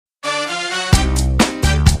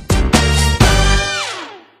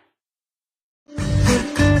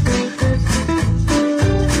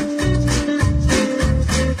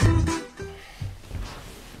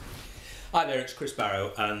it's Chris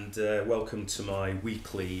Barrow, and welcome to my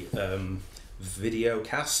weekly video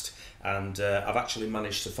cast. And I've actually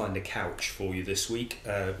managed to find a couch for you this week.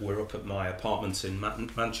 We're up at my apartment in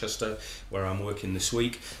Manchester, where I'm working this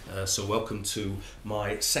week. So welcome to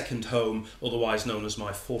my second home, otherwise known as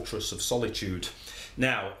my fortress of solitude.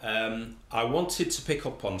 Now, I wanted to pick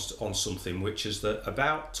up on something, which is that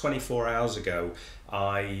about 24 hours ago,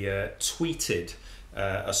 I tweeted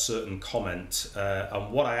a certain comment,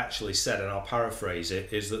 and what I actually said, and I'll paraphrase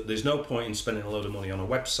it, is that there's no point in spending a load of money on a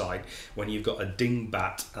website when you've got a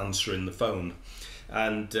dingbat answering the phone.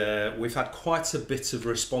 And we've had quite a bit of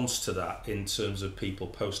response to that in terms of people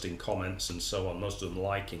posting comments and so on, most of them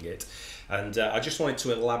liking it. And I just wanted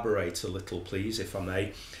to elaborate a little, please, if I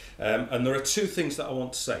may. And there are two things that I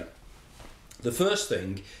want to say. The first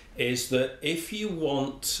thing is that if you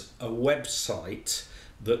want a website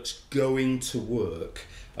that's going to work,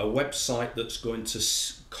 a website that's going to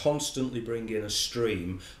constantly bring in a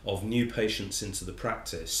stream of new patients into the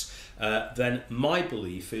practice, then my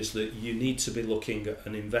belief is that you need to be looking at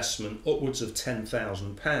an investment upwards of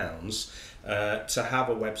 £10,000 to have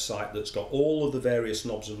a website that's got all of the various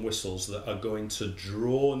knobs and whistles that are going to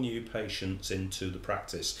draw new patients into the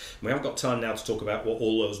practice. We haven't got time now to talk about what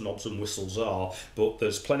all those knobs and whistles are, but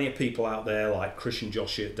there's plenty of people out there like Chris and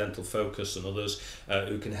Joshie at Dental Focus and others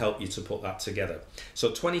who can help you to put that together. So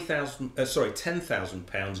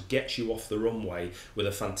 £10,000 gets you off the runway with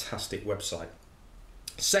a fantastic website.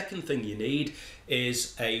 Second thing you need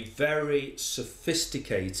is a very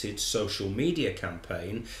sophisticated social media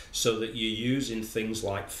campaign, so that you're using things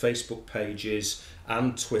like Facebook pages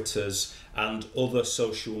and Twitters and other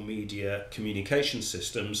social media communication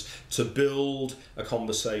systems to build a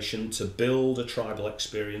conversation, to build a tribal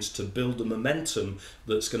experience, to build the momentum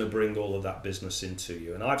that's going to bring all of that business into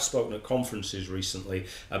you. And I've spoken at conferences recently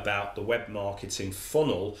about the web marketing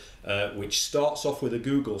funnel, which starts off with a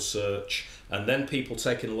Google search, and then people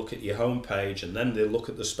taking a look at your homepage, and then they look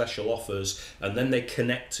at the special offers, and then they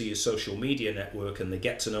connect to your social media network and they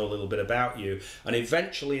get to know a little bit about you, and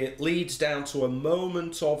eventually it leads down to a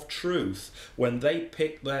moment of truth when they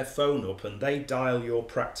pick their phone up and they dial your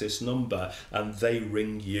practice number and they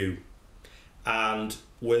ring you. And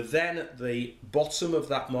we're then at the bottom of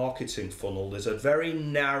that marketing funnel. There's a very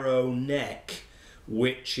narrow neck,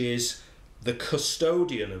 which is the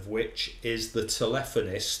custodian of which is the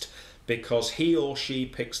telephonist, because he or she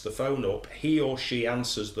picks the phone up, he or she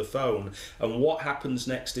answers the phone, and what happens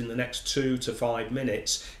next in the next 2 to 5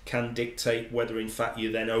 minutes can dictate whether in fact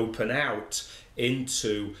you then open out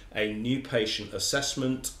into a new patient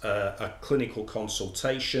assessment, a clinical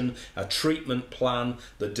consultation, a treatment plan,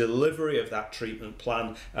 the delivery of that treatment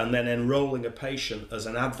plan, and then enrolling a patient as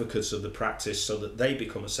an advocate of the practice so that they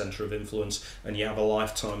become a centre of influence and you have a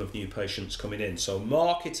lifetime of new patients coming in. So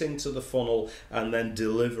marketing to the funnel and then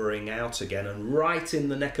delivering out again, and right in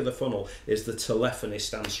the neck of the funnel is the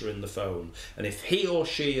telephonist answering the phone. And if he or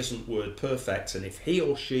she isn't word perfect, and if he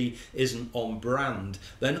or she isn't on brand,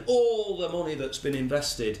 then all the money that's been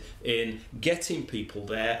invested in getting people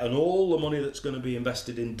there and all the money that's going to be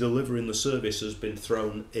invested in delivering the service has been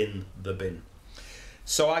thrown in the bin.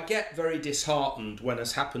 So I get very disheartened when,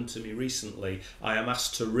 as happened to me recently, I am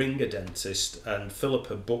asked to ring a dentist and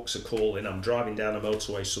Philippa books a call in. I'm driving down a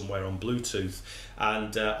motorway somewhere on Bluetooth,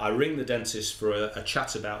 and I ring the dentist for a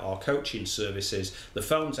chat about our coaching services. The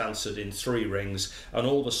phone's answered in 3 rings, and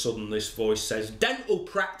all of a sudden this voice says, "Dental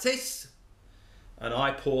practice?" And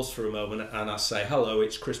I pause for a moment and I say, "Hello,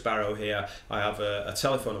 it's Chris Barrow here. I have a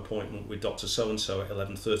telephone appointment with Dr. So-and-so at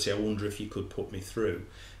 11:30. I wonder if you could put me through."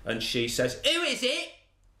 And she says, "Who is it?"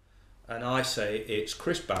 And I say, "It's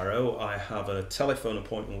Chris Barrow. I have a telephone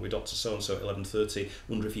appointment with Dr. So-and-so at 11:30.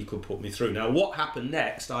 Wonder if you could put me through." Now, what happened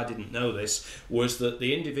next, I didn't know this, was that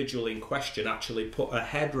the individual in question actually put her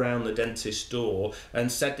head round the dentist's door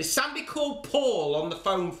and said, "There's somebody called Paul on the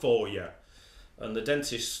phone for you." And the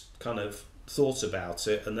dentist kind of thought about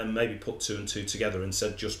it and then maybe put 2 and 2 together and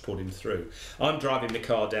said, "Just put him through." I'm driving the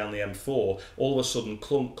car down the M4, all of a sudden,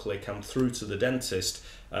 clunk click, I'm through to the dentist,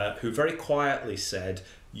 who very quietly said,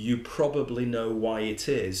 "You probably know why it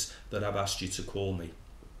is that I've asked you to call me."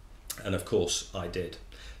 And of course I did.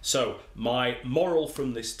 So my moral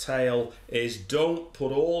from this tale is, don't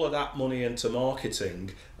put all of that money into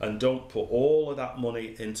marketing and don't put all of that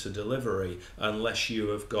money into delivery unless you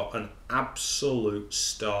have got an absolute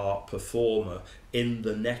star performer in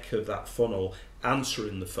the neck of that funnel,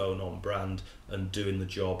 answering the phone on brand and doing the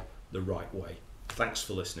job the right way. Thanks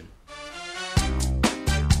for listening.